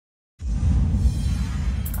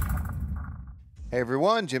Hey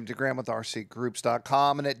everyone, Jim DeGram with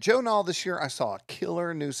RCGroups.com, and at Joe Nall this year I saw a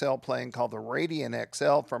killer new sail plane called the Radian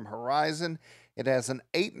XL from Horizon. It has an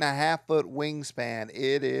 8.5-foot wingspan.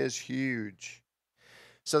 It is huge.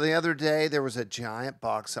 So the other day there was a giant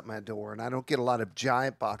box at my door, and I don't get a lot of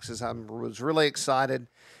giant boxes. I was really excited,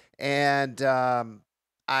 and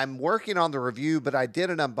I'm working on the review, but I did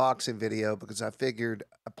an unboxing video because I figured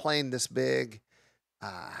a plane this big,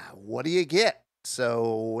 what do you get?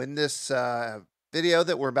 So in this video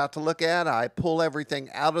that we're about to look at, I pull everything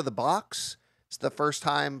out of the box. It's the first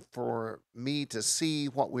time for me to see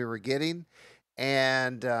what we were getting.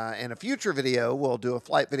 And in a future video, we'll do a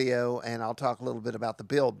flight video and I'll talk a little bit about the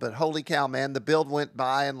build. But holy cow, man, the build went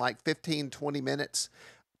by in like 15, 20 minutes.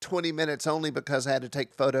 20 minutes only because I had to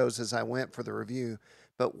take photos as I went for the review.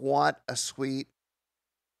 But what a sweet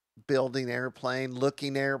building airplane,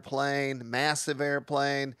 looking airplane, massive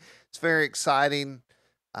airplane. It's very exciting.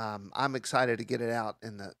 I'm excited to get it out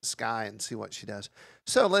in the sky and see what she does.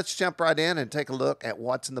 So let's jump right in and take a look at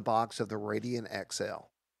what's in the box of the Radian XL.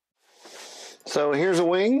 So here's a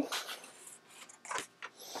wing,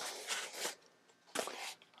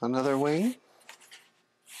 another wing,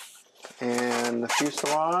 and the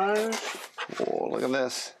fuselage. Whoa, look at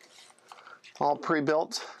this, all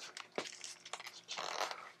pre-built.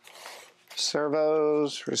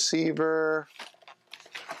 Servos, receiver.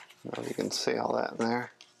 I don't know if you can see all that in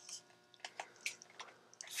there.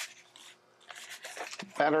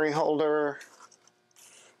 Battery holder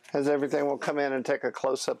has everything. We'll come in and take a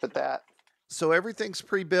close-up at that. So everything's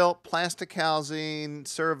pre-built, plastic housing,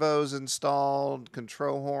 servos installed,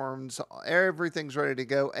 control horns, everything's ready to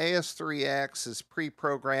go. AS3X is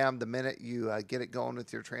pre-programmed the minute you get it going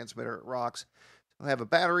with your transmitter. It rocks. We have a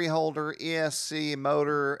battery holder, ESC,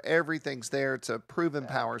 motor, everything's there. It's a proven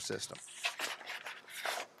power system.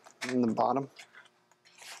 In the bottom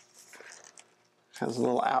has a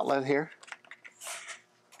little outlet here.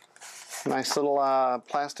 Nice little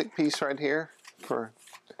plastic piece right here for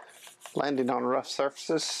landing on rough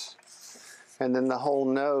surfaces. And then the whole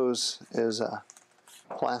nose is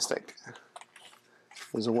plastic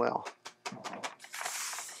as well.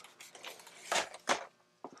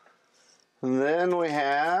 And then we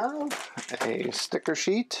have a sticker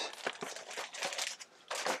sheet.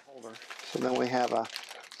 So then we have a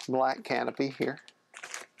black canopy here.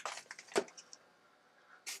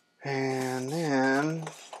 And then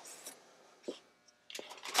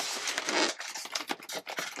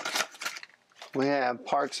we have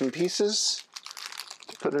parts and pieces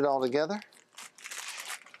to put it all together.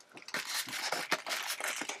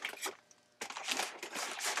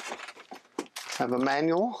 Have a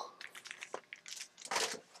manual.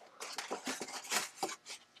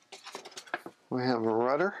 We have a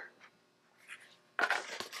rudder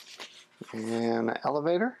and an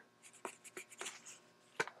elevator.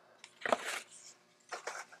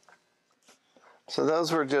 So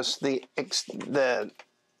those were just the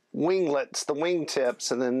winglets, the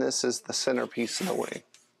wingtips, and then this is the centerpiece of the wing.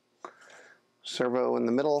 Servo in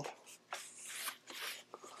the middle.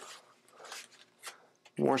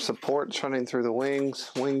 More supports running through the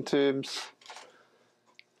wings, wing tubes.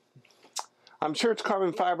 I'm sure it's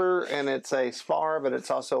carbon fiber and it's a spar, but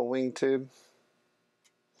it's also a wing tube.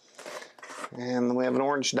 And we have an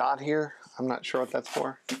orange dot here. I'm not sure what that's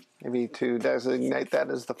for. Maybe to designate that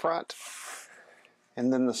as the front.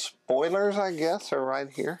 And then the spoilers, I guess, are right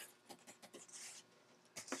here.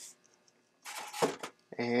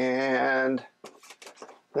 And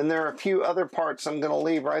then there are a few other parts I'm going to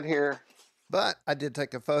leave right here. But I did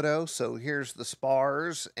take a photo, so here's the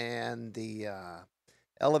spars and the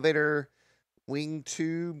elevator, wing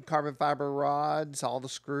tube, carbon fiber rods, all the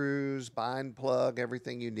screws, bind plug,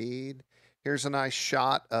 everything you need. Here's a nice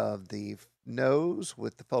shot of the nose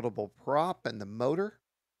with the foldable prop and the motor.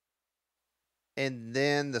 And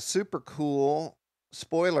then the super cool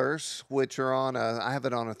spoilers, which are on I have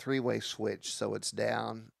it on a 3-way switch, so it's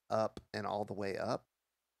down, up, and all the way up.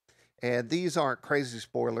 And these aren't crazy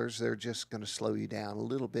spoilers. They're just going to slow you down a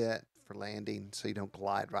little bit for landing so you don't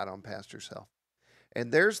glide right on past yourself.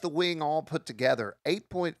 And there's the wing all put together,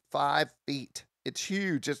 8.5 feet. It's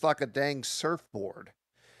huge. It's like a dang surfboard.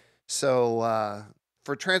 So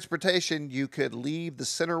for transportation, you could leave the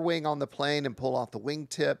center wing on the plane and pull off the wing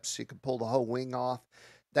tips. You could pull the whole wing off.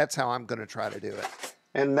 That's how I'm going to try to do it.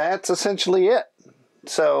 And that's essentially it.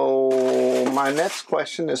 So my next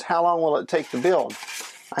question is, how long will it take to build?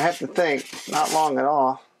 I have to think, not long at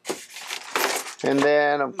all. And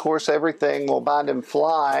then, of course, everything will bind and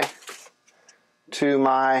fly to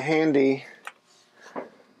my handy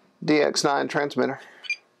DX9 transmitter.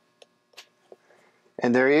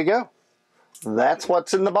 And there you go. That's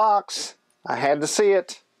what's in the box. I had to see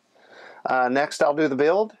it. Next I'll do the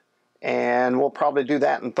build, and we'll probably do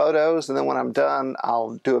that in photos, and then when I'm done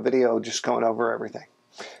I'll do a video just going over everything.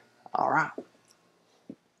 All right.